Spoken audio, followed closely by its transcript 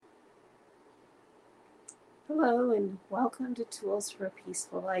Hello and welcome to Tools for a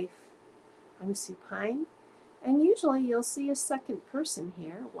Peaceful Life. I'm Sue Pine, and usually you'll see a second person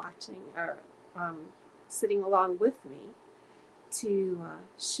here watching or um, sitting along with me to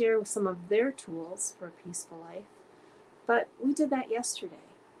share some of their tools for a peaceful life. But we did that yesterday.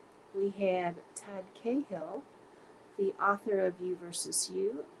 We had Ted Cahill, the author of You versus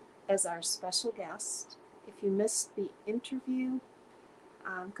You, as our special guest. If you missed the interview,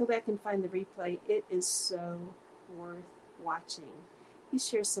 go back and find the replay. It is so worth watching. He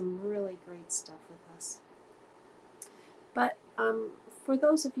shares some really great stuff with us. But for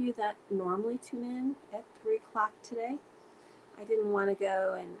those of you that normally tune in at 3 o'clock today, I didn't want to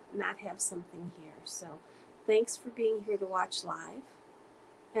go and not have something here. So thanks for being here to watch live.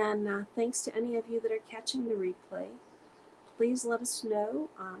 And thanks to any of you that are catching the replay. Please let us know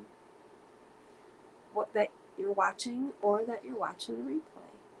what that you're watching or that you're watching the replay.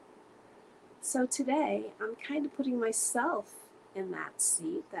 So today, I'm kind of putting myself in that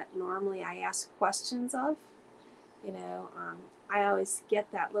seat that normally I ask questions of. You know, I always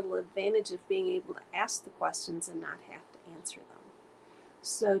get that little advantage of being able to ask the questions and not have to answer them.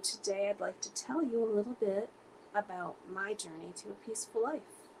 So today, I'd like to tell you a little bit about my journey to a peaceful life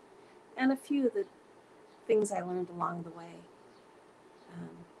and a few of the things I learned along the way. Um,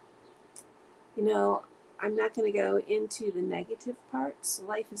 you know, I'm not going to go into the negative parts.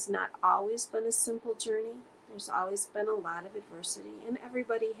 Life has not always been a simple journey. There's always been a lot of adversity, and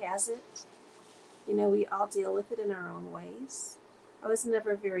everybody has it. You know, we all deal with it in our own ways. I was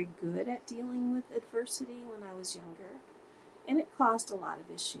never very good at dealing with adversity when I was younger, and it caused a lot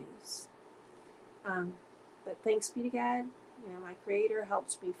of issues. Um, but thanks be to God, you know, my Creator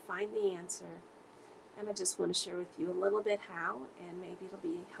helps me find the answer, and I just want to share with you a little bit how, and maybe it'll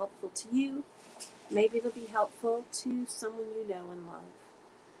be helpful to you. Maybe it'll be helpful to someone you know and love.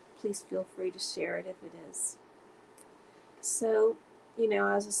 Please feel free to share it if it is. So, you know,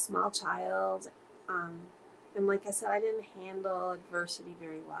 I was a small child, and like I said, I didn't handle adversity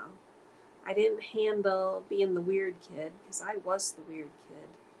very well. I didn't handle being the weird kid because I was the weird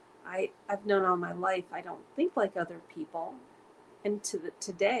kid. I've known all my life I don't think like other people, and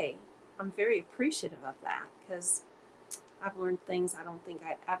today I'm very appreciative of that because I've learned things I don't think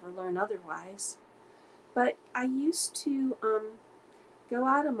I'd ever learn otherwise. But I used to go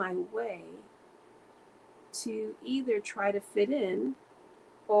out of my way to either try to fit in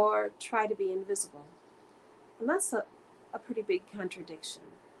or try to be invisible. And that's a pretty big contradiction.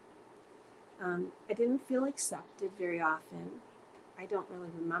 I didn't feel accepted very often. I don't really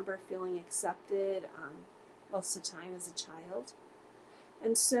remember feeling accepted most of the time as a child.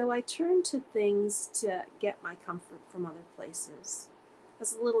 And so I turned to things to get my comfort from other places.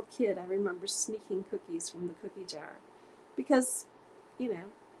 As a little kid, I remember sneaking cookies from the cookie jar because, you know,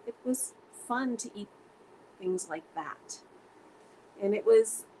 it was fun to eat things like that. And it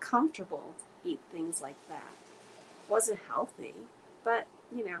was comfortable to eat things like that. It wasn't healthy, but,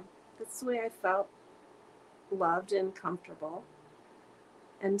 you know, that's the way I felt, loved and comfortable.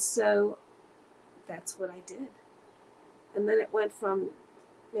 And so that's what I did. And then it went from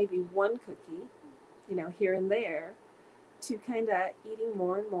maybe one cookie, you know, here and there, to kind of eating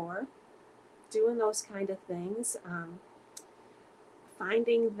more and more, doing those kind of things,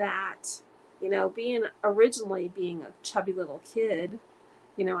 finding that, you know, being a chubby little kid,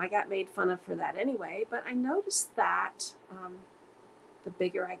 you know, I got made fun of for that anyway, but I noticed that the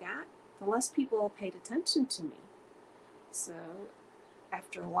bigger I got, the less people paid attention to me. So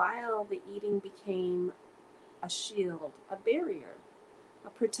after a while, the eating became a shield, a barrier, a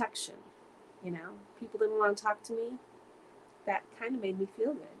protection. You know, people didn't want to talk to me. That kind of made me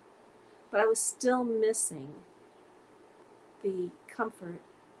feel good. But I was still missing the comfort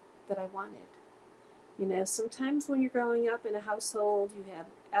that I wanted. You know, sometimes when you're growing up in a household, you have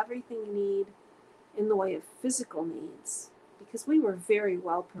everything you need in the way of physical needs, because we were very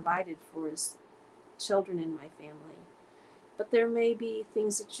well provided for as children in my family. But there may be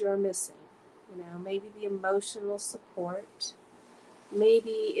things that you're missing. You know, maybe the emotional support. Maybe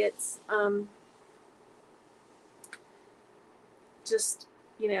it's just,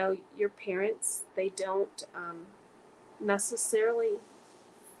 you know, your parents, they don't necessarily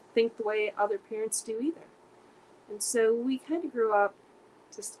think the way other parents do either. And so we kind of grew up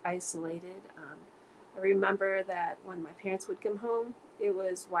just isolated. I remember that when my parents would come home, it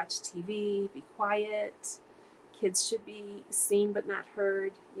was watch TV, be quiet, kids should be seen but not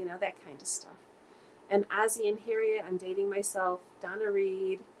heard, you know, that kind of stuff. And Ozzie and Harriet, I'm dating myself, Donna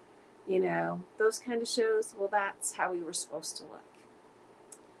Reed, you know, those kind of shows, well, that's how we were supposed to look.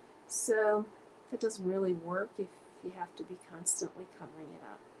 So that doesn't really work if you have to be constantly covering it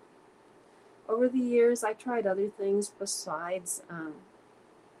up. over the years, I tried other things besides,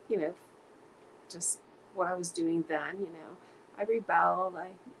 you know, just what I was doing then. I rebelled.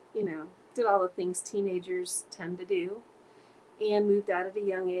 Did all the things teenagers tend to do, and moved out at a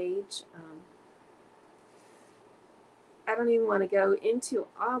young age. I don't even want to go into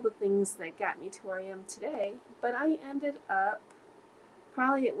all the things that got me to where I am today, but I ended up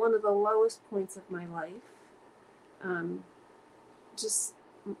probably at one of the lowest points of my life, just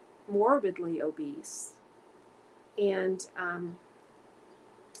morbidly obese, and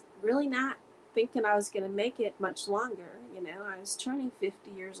really not thinking I was going to make it much longer. I was turning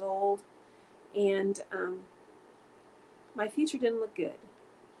 50 years old, and my future didn't look good.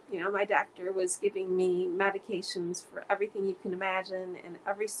 My doctor was giving me medications for everything you can imagine and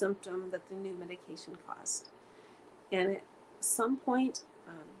every symptom that the new medication caused. And at some point,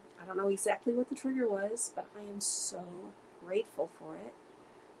 I don't know exactly what the trigger was, but I am so grateful for it.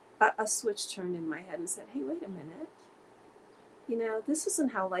 A switch turned in my head and said, hey, wait a minute. This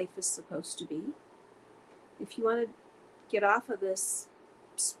isn't how life is supposed to be. If you want to get off of this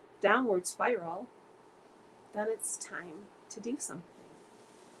downward spiral, then it's time to do something.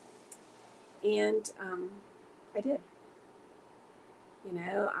 And I did.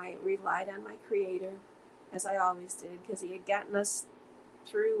 I relied on my Creator, as I always did, because He had gotten us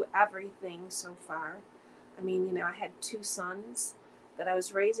through everything so far. I had 2 sons that I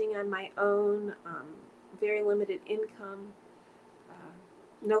was raising on my own, very limited income,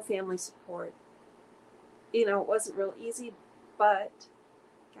 no family support. It wasn't real easy, but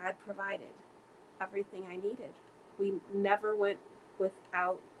God provided everything I needed. We never went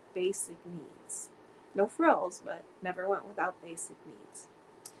without basic needs. No frills, but never went without basic needs.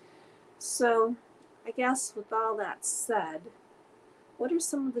 So I guess with all that said, what are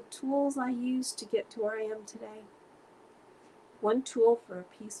some of the tools I use to get to where I am today? One tool for a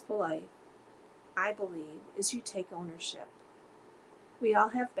peaceful life, I believe, is you take ownership. We all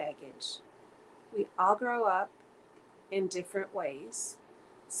have baggage. We all grow up in different ways.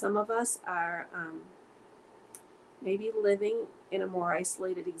 Some of us are maybe living in a more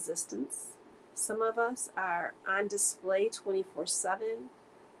isolated existence. Some of us are on display 24/7,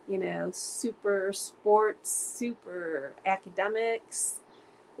 super sports, super academics,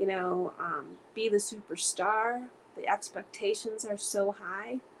 be the superstar. The expectations are so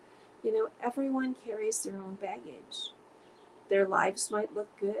high. Everyone carries their own baggage. Their lives might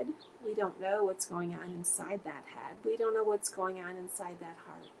look good. We don't know what's going on inside that head. We don't know what's going on inside that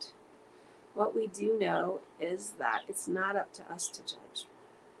heart. What we do know is that it's not up to us to judge.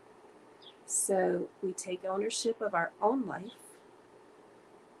 So we take ownership of our own life,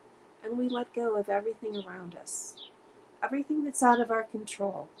 and we let go of everything around us, everything that's out of our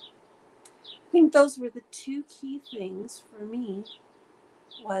control. I think those were the 2 key things for me,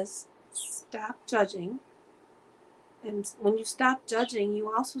 was stop judging. And when you stop judging,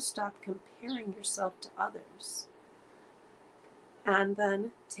 you also stop comparing yourself to others. And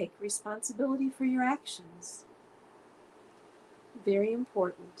then take responsibility for your actions. Very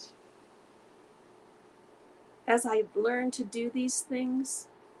important. As I learned to do these things,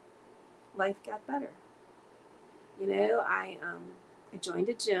 life got better. I joined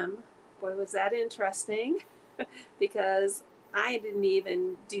a gym. Boy, was that interesting, because I didn't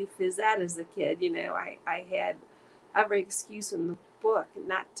even do phys ed as a kid. I had every excuse in the book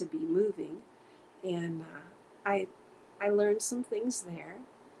not to be moving, and I learned some things there.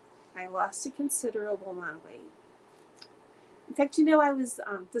 I lost a considerable amount of weight. In fact, I was,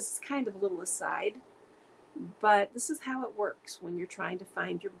 this is kind of a little aside, but this is how it works when you're trying to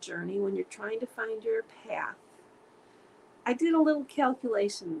find your journey, when you're trying to find your path. I did a little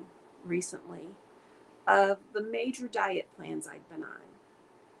calculation recently of the major diet plans I'd been on,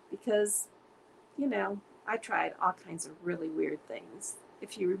 because, I tried all kinds of really weird things.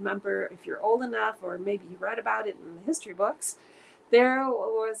 If you remember, if you're old enough, or maybe you read about it in the history books, there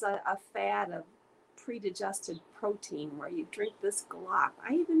was a fad of pre-digested protein where you drink this glop.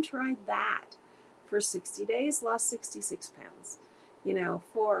 I even tried that for 60 days, lost 66 pounds,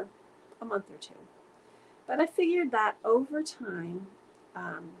 for a month or 2. But I figured that over time,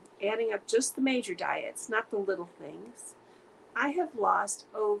 adding up just the major diets, not the little things, I have lost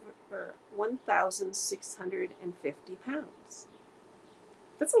over 1,650 pounds.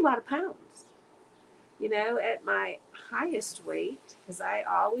 That's a lot of pounds. At my highest weight, because I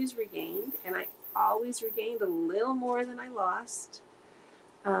always regained, and I always regained a little more than I lost,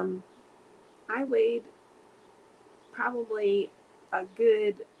 I weighed probably a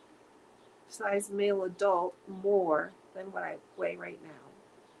good size male adult more than what I weigh right now.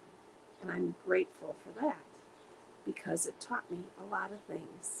 And I'm grateful for that, because it taught me a lot of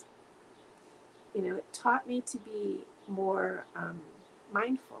things. It taught me to be more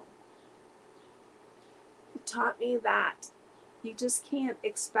mindful. It taught me that you just can't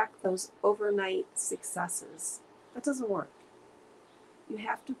expect those overnight successes. That doesn't work. You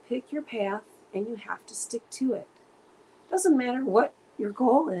have to pick your path and you have to stick to it. Doesn't matter what your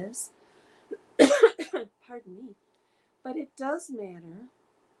goal is, pardon me, but it does matter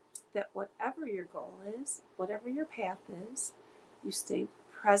that whatever your goal is, whatever your path is, you stay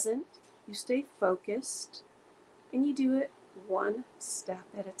present, you stay focused, and you do it one step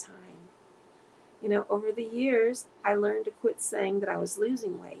at a time. Over the years, I learned to quit saying that I was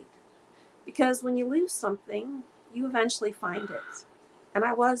losing weight because when you lose something, you eventually find it. And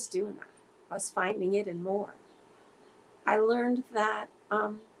I was doing that. I was finding it and more. I learned that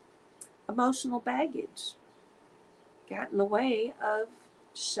emotional baggage got in the way of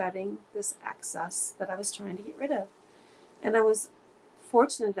shedding this excess that I was trying to get rid of. And I was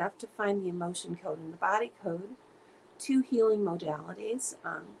fortunate enough to find the emotion code and the body code, two healing modalities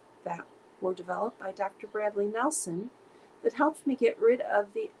that were developed by Dr. Bradley Nelson that helped me get rid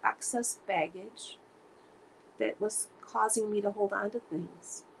of the excess baggage that was causing me to hold on to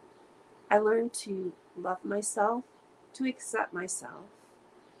things. I learned to love myself, to accept myself,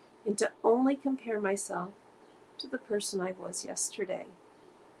 and to only compare myself to the person I was yesterday.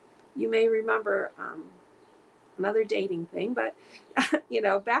 You may remember another dating thing, but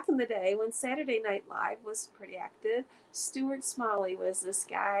back in the day when Saturday Night Live was pretty active, Stuart Smalley was this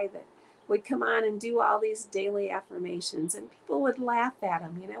guy that would come on and do all these daily affirmations, and people would laugh at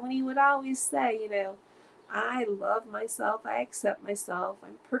him, and he would always say, I love myself, I accept myself,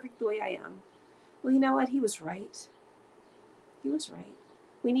 I'm perfect the way I am. Well, you know what? He was right. He was right.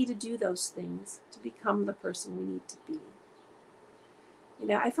 We need to do those things to become the person we need to be.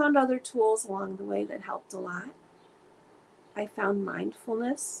 I found other tools along the way that helped a lot. I found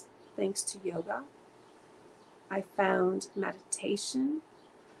mindfulness thanks to yoga. I found meditation.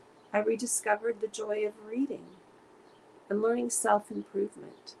 I rediscovered the joy of reading and learning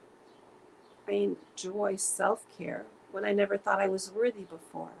self-improvement. I enjoy self-care when I never thought I was worthy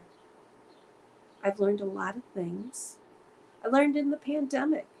before. I've learned a lot of things. I learned in the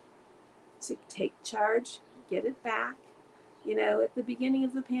pandemic to take charge, get it back. At the beginning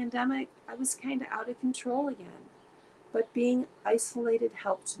of the pandemic, I was kind of out of control again. But being isolated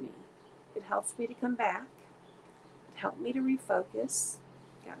helped me. It helped me to come back. It helped me to refocus,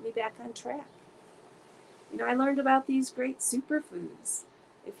 got me back on track. I learned about these great superfoods.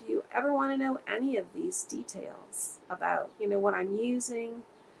 If you ever want to know any of these details about, what I'm using,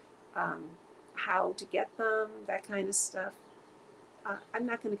 how to get them, that kind of stuff, I'm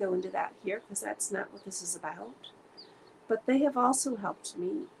not going to go into that here because that's not what this is about. But they have also helped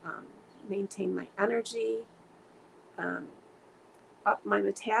me maintain my energy, up my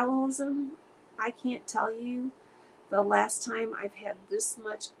metabolism. I can't tell you the last time I've had this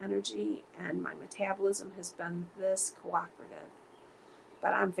much energy and my metabolism has been this cooperative.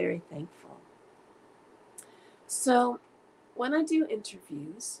 But I'm very thankful. So when I do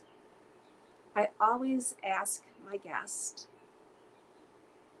interviews, I always ask my guest,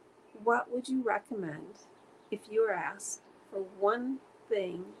 what would you recommend if you were asked for one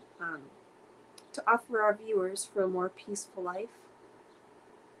thing to offer our viewers for a more peaceful life?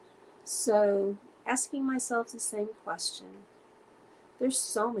 So asking myself the same question. There's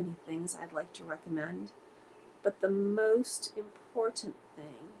so many things I'd like to recommend, but the most important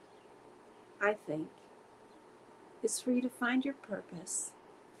thing, I think, is for you to find your purpose,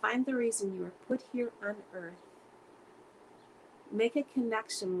 find the reason you were put here on earth, make a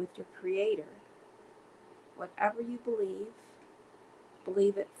connection with your Creator. Whatever you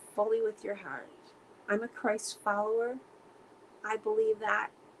believe it fully with your heart. I'm a Christ follower. I believe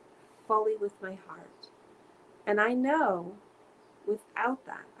that fully with my heart. And I know without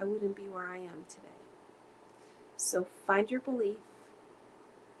that, I wouldn't be where I am today. So find your belief,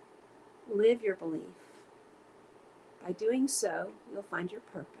 live your belief. By doing so, you'll find your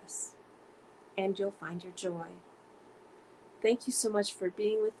purpose and you'll find your joy. Thank you so much for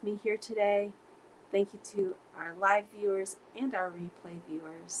being with me here today. Thank you to our live viewers and our replay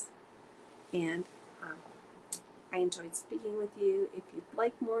viewers. And I enjoyed speaking with you. If you'd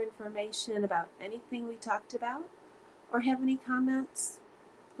like more information about anything we talked about or have any comments,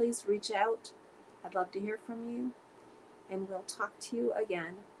 please reach out. I'd love to hear from you. And we'll talk to you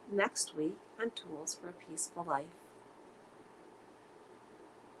again next week on Tools for a Peaceful Life.